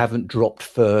that haven't dropped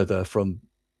further from,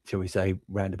 shall we say,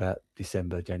 round about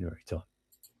December, January time.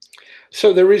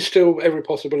 So there is still every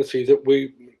possibility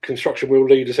that construction will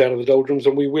lead us out of the doldrums,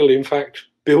 and we will in fact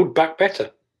build back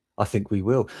better. I think we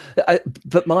will.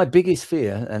 But my biggest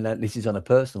fear, and this is on a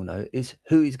personal note, is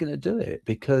who is going to do it,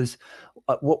 because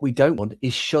what we don't want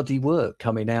is shoddy work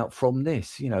coming out from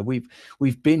this.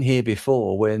 We've been here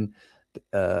before when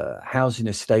housing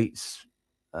estates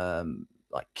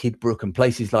like Kidbrooke and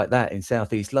places like that in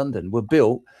southeast London were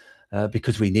built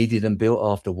because we needed them built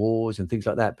after wars and things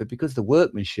like that. But because the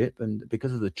workmanship and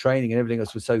because of the training and everything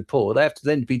else was so poor, they have to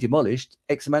then be demolished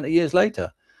X amount of years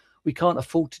later. We can't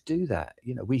afford to do that.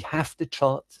 We have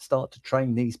to start to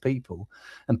train these people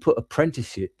and put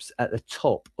apprenticeships at the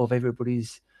top of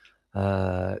everybody's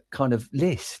kind of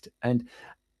list. And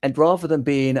rather than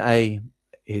being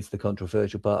here's the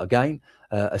controversial part again,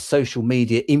 a social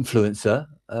media influencer,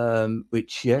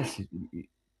 which, yes,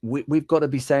 we've got to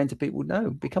be saying to people, no,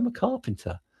 become a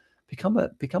carpenter, become a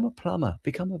plumber,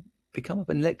 become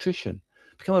an electrician,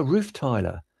 become a roof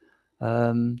tiler.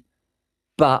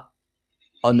 But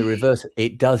on the reverse,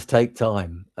 it does take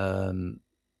time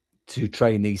to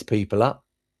train these people up.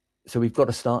 So we've got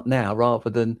to start now rather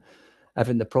than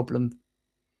having the problem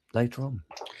later on.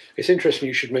 It's interesting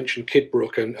you should mention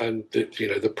Kidbrooke and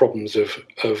the problems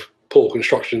of poor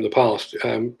construction in the past.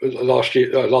 Last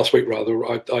week,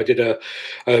 I did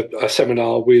a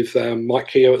seminar with Mike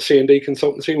Keogh at C&D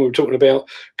Consultancy, and we were talking about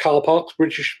car parks,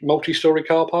 British multi-storey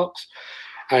car parks,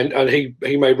 and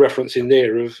he made reference in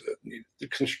there of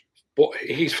what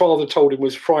his father told him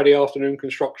was Friday afternoon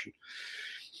construction.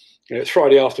 It's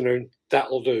Friday afternoon,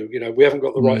 that'll do. We haven't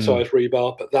got the right size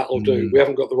rebar, but that'll do. We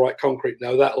haven't got the right concrete,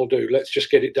 no, that'll do. Let's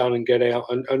just get it done and get out.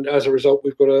 And as a result,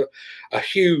 we've got a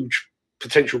huge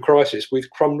potential crisis with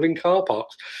crumbling car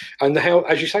parks. And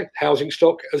as you say, housing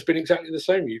stock has been exactly the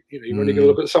same. You've only got to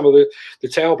look at some of the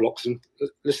tower blocks, and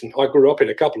listen, I grew up in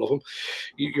a couple of them.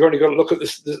 You've only got to look at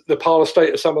the parlour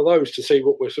state of some of those to see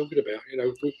what we're talking about.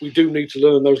 We do need to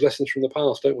learn those lessons from the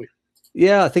past, don't we?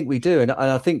 Yeah, I think we do. And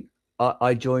I think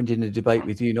I joined in a debate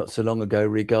with you not so long ago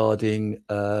regarding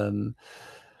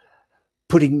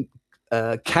putting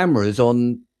cameras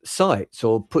on sites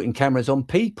or putting cameras on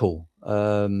people,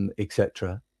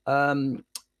 etc.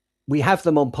 We have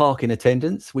them on parking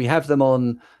attendants, we have them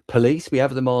on police, we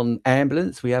have them on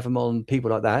ambulance, we have them on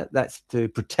people like that. That's to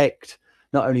protect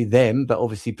not only them, but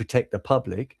obviously protect the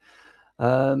public.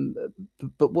 But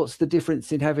what's the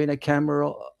difference in having a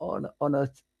camera on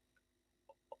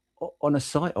a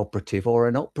site operative or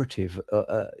an operative,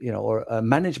 or a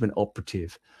management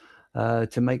operative,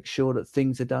 to make sure that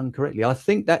things are done correctly? I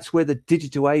think that's where the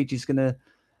digital age is going to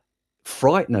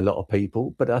frighten a lot of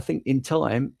people, but I think in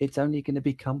time it's only going to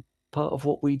become part of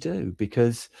what we do,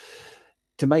 because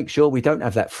to make sure we don't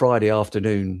have that Friday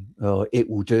afternoon or it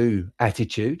will do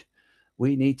attitude,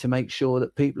 we need to make sure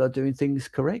that people are doing things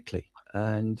correctly,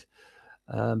 and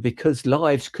because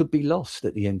lives could be lost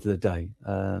at the end of the day.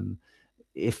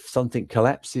 If something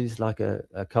collapses like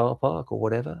a car park or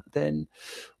whatever, then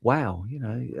wow,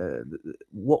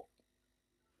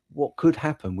 what could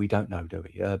happen? We don't know, do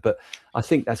we? But I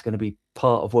think that's going to be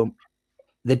part of when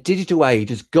the digital age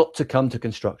has got to come to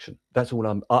construction. That's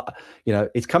all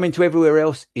it's coming to everywhere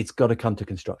else. It's got to come to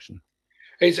construction.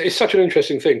 It's such an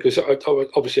interesting thing because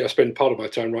obviously I spend part of my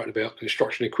time writing about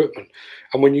construction equipment,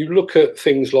 and when you look at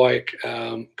things like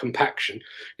compaction,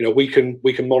 we can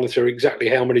monitor exactly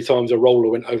how many times a roller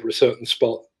went over a certain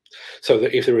spot, so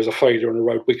that if there is a failure on the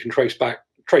road, we can trace back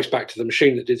to the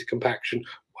machine that did the compaction,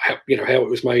 how it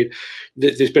was made.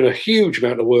 There's been a huge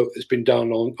amount of work that's been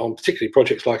done on particularly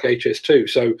projects like HS2,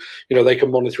 so they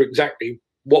can monitor exactly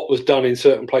what was done in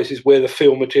certain places, where the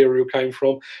fill material came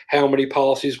from, how many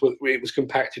passes it was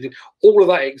compacted in. All of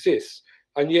that exists,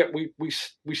 and yet we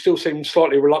still seem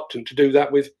slightly reluctant to do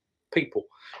that with people.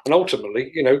 And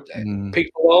ultimately,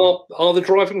 people are the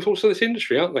driving force of this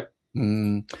industry, aren't they?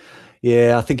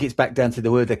 Yeah, I think it's back down to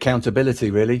the word accountability,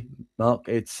 really, Mark.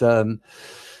 It's we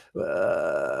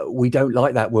don't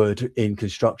like that word in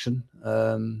construction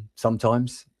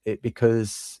sometimes,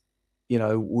 because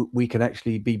we can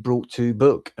actually be brought to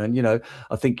book. And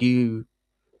I think you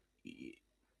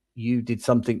did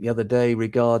something the other day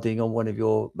regarding on one of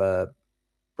your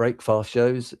breakfast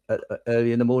shows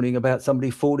early in the morning about somebody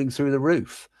falling through the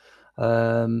roof.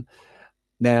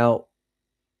 Now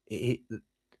it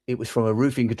was from a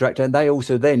roofing contractor, and they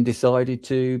also then decided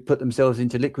to put themselves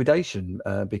into liquidation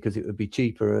because it would be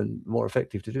cheaper and more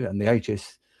effective to do it. And the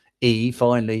HSE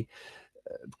finally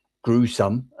grew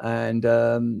some and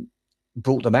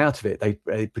brought them out of it.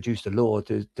 They produced a law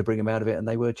to bring them out of it, and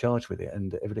they were charged with it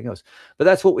and everything else. But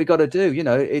that's what we got to do.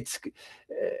 It's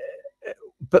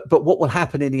but what will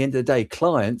happen in the end of the day,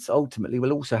 clients ultimately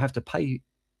will also have to pay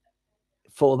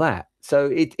for that. So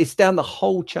it's down the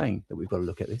whole chain that we've got to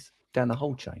look at this, down the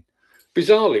whole chain.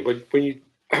 Bizarrely, when you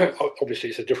obviously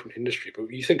it's a different industry,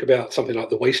 but you think about something like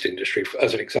the waste industry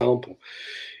as an example.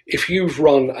 If you've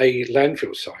run a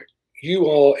landfill site, you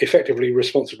are effectively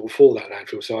responsible for that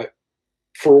landfill site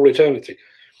for all eternity.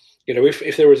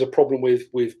 If there is a problem with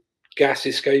gas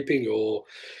escaping or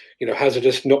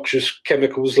hazardous noxious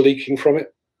chemicals leaking from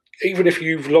it, even if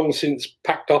you've long since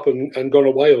packed up and gone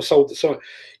away or sold the site,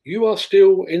 you are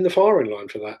still in the firing line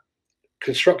for that.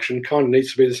 Construction kind of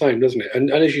needs to be the same, doesn't it? And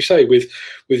as you say, with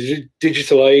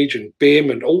digital age and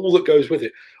BIM and all that goes with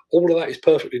it, all of that is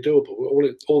perfectly doable.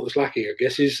 All that's lacking, I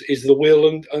guess, is the will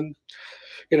and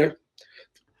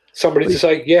somebody to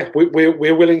say, yeah,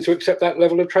 we're willing to accept that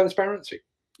level of transparency.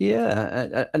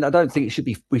 Yeah, and I don't think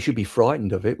we should be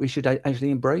frightened of it. We should actually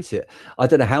embrace it. I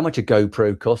don't know how much a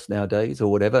GoPro costs nowadays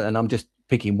or whatever, and I'm just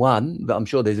picking one, but I'm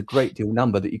sure there's a great deal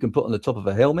number that you can put on the top of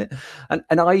a helmet.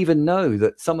 And I even know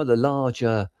that some of the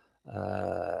larger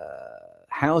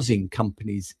housing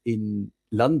companies in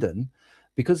London,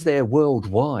 because they're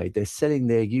worldwide, they're selling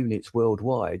their units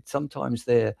worldwide. Sometimes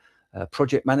their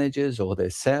project managers or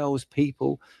their sales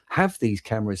people have these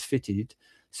cameras fitted,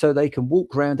 so they can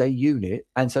walk around a unit,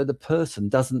 and so the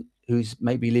person who's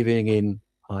maybe living in,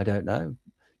 I don't know,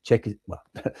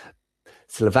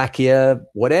 Slovakia,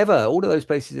 whatever, all of those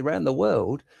places around the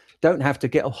world, don't have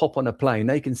to hop on a plane.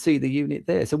 They can see the unit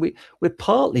there. So we're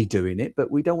partly doing it, but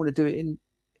we don't want to do it in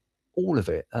all of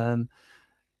it.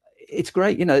 It's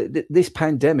great. This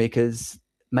pandemic has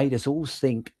made us all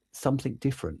think something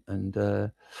different.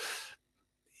 And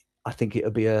I think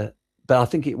I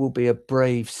think it will be a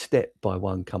brave step by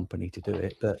one company to do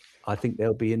it. But I think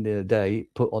they'll be, in the day,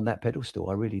 put on that pedestal.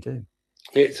 I really do.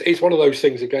 It's one of those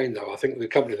things again, though. I think the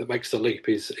company that makes the leap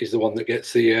is the one that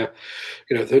gets the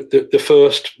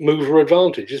first mover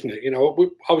advantage, isn't it?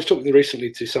 I was talking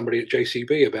recently to somebody at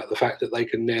JCB about the fact that they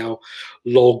can now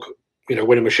log,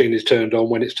 when a machine is turned on,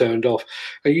 when it's turned off.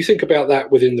 And you think about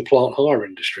that within the plant hire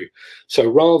industry. So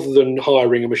rather than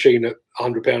hiring a machine at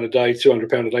 £100 a day,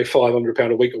 £200 a day,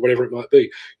 £500 a week, or whatever it might be,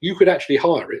 you could actually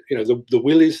hire it. The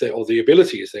will is there, or the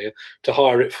ability is there to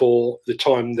hire it for the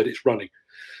time that it's running.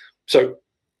 So,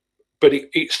 but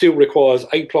it still requires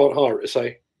a plant hire to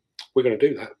say, we're going to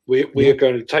do that. We're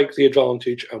going to take the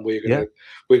advantage, and we're going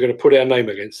to put our name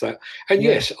against that. And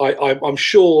yes, I'm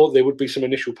sure there would be some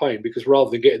initial pain, because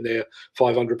rather than getting their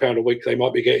 £500 a week, they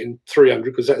might be getting 300,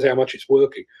 because that's how much it's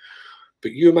working.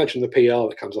 But you imagine the PR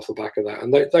that comes off the back of that,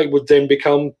 and they would then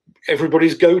become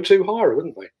everybody's go-to hire,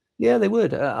 wouldn't they? Yeah, they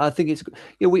would. I think it's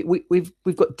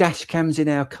we've got dash cams in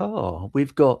our car.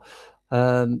 We've got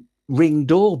Ring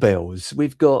doorbells.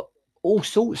 We've got all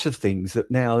sorts of things that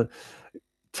now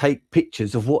take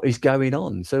pictures of what is going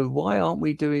on. So why aren't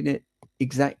we doing it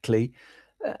exactly?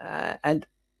 And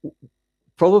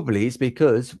probably it's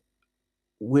because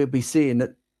we'll be seeing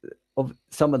that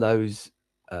some of those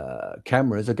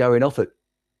cameras are going off at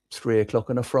 3 o'clock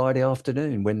on a Friday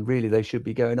afternoon, when really they should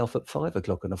be going off at 5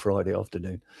 o'clock on a Friday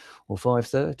afternoon, or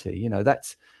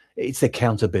 5:30. It's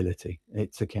accountability.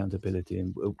 It's accountability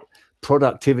and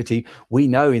productivity. We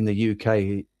know in the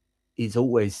UK is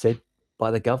always said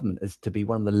by the government as to be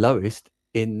one of the lowest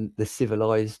in the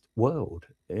civilized world.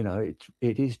 You know,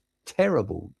 it is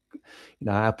terrible. You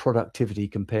know, our productivity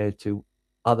compared to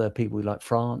other people like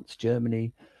France,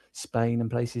 Germany, Spain, and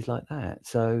places like that.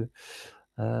 So,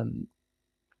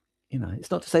 you know,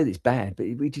 it's not to say that it's bad, but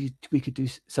we could do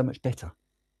so much better.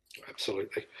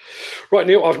 Absolutely. Right,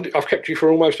 Neil, I've kept you for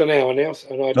almost an hour now,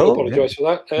 and I do apologise for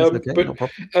that. Okay, but no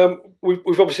problem.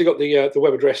 we've obviously got the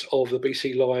web address of the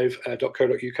bclive.co.uk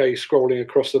scrolling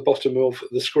across the bottom of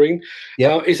the screen.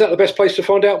 Yeah. Is that the best place to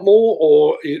find out more,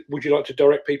 or would you like to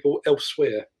direct people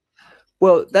elsewhere?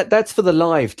 Well, that's for the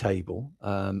live table,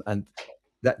 and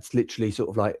that's literally sort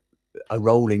of like a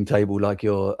rolling table, like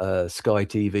your Sky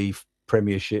TV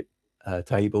Premiership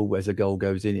table. As a goal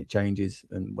goes in, it changes,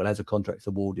 and as a contract's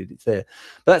awarded, it's there.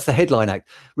 But that's the headline act.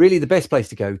 Really, the best place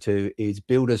to go to is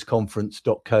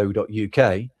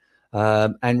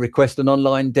buildersconference.co.uk and request an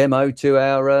online demo to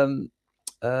our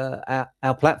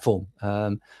platform,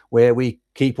 where we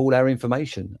keep all our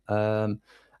information. And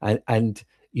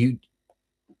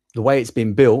the way it's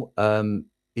been built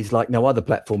is like no other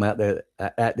platform out there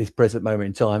at this present moment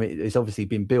in time. It's obviously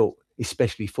been built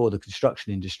especially for the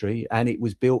construction industry, and it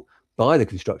was built by the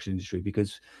construction industry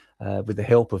because with the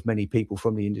help of many people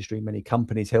from the industry, many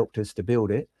companies helped us to build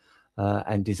it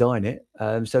and design it.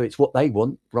 So it's what they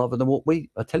want rather than what we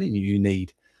are telling you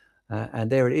need. And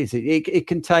there it is. It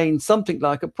contains something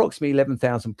like approximately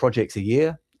 11,000 projects a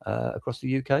year across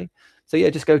the UK. So yeah,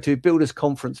 just go to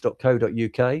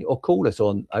buildersconference.co.uk or call us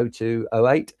on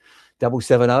 0208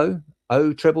 770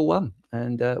 0111,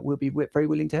 and we'll be very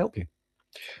willing to help you.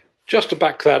 Just to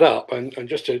back that up, and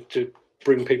just to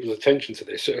bring people's attention to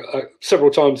this, several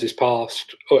times it was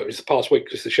the past week,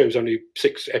 because the show's only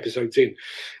 6 episodes in,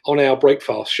 on our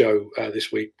Breakfast show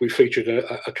this week, we featured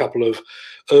a couple of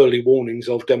early warnings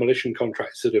of demolition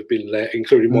contracts that have been let,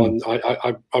 including one,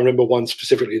 I remember one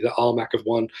specifically that Armac have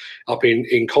won up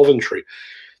in Coventry.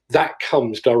 That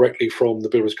comes directly from the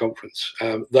Builders Conference.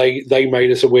 They made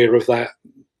us aware of that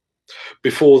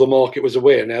before the market was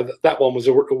aware. Now, that one was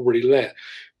already let.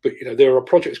 But you know, there are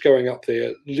projects going up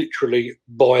there literally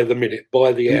by the minute,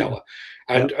 by the hour,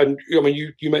 and I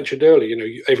mean, you mentioned earlier, you know,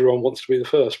 everyone wants to be the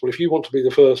first. Well, if you want to be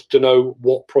the first to know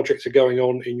what projects are going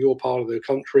on in your part of the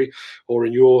country or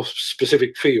in your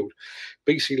specific field,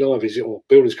 BC Live or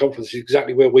Builders Conference is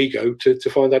exactly where we go to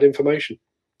find that information.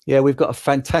 Yeah, we've got a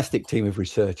fantastic team of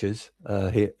researchers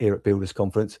here at Builders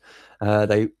Conference.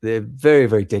 They're very,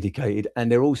 very dedicated,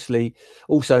 and they're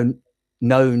also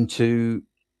known to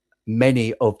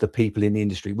many of the people in the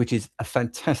industry, which is a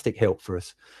fantastic help for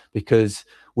us, because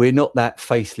we're not that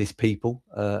faceless people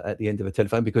at the end of a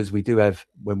telephone, because we do have,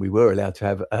 when we were allowed to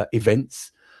have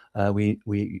events,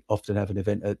 we often have an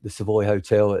event at the Savoy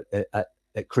Hotel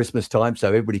at Christmas time, so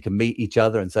everybody can meet each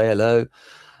other and say hello.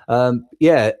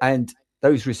 And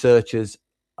those researchers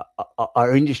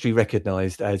are industry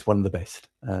recognized as one of the best.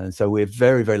 So we're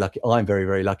very, very lucky. I'm very,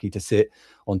 very lucky to sit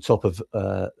on top of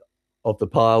the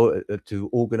pile to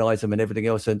organize them and everything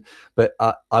else. But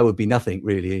I would be nothing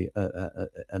really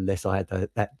unless I had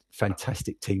that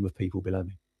fantastic team of people below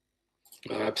me.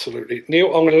 Absolutely.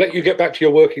 Neil, I'm going to let you get back to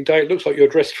your working day. It looks like you're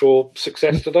dressed for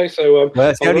success today. So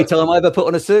well, it's the only time I ever put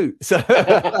on a suit. So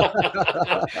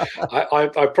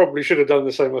I probably should have done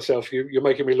the same myself. You're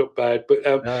making me look bad, but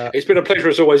it's been a pleasure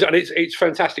as always. And it's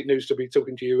fantastic news to be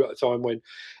talking to you at a time when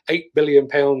 £8 billion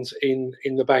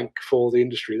in the bank for the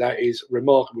industry. That is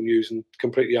remarkable news and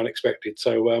completely unexpected.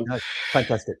 So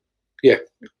fantastic. Yeah.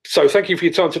 So thank you for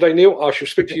your time today, Neil. I shall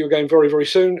speak to you again very, very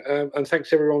soon. And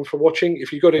thanks everyone for watching.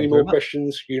 If you've got any more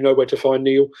questions, you know where to find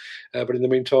Neil. But in the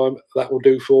meantime, that will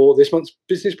do for this month's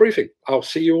business briefing. I'll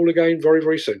see you all again very,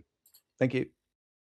 very soon. Thank you.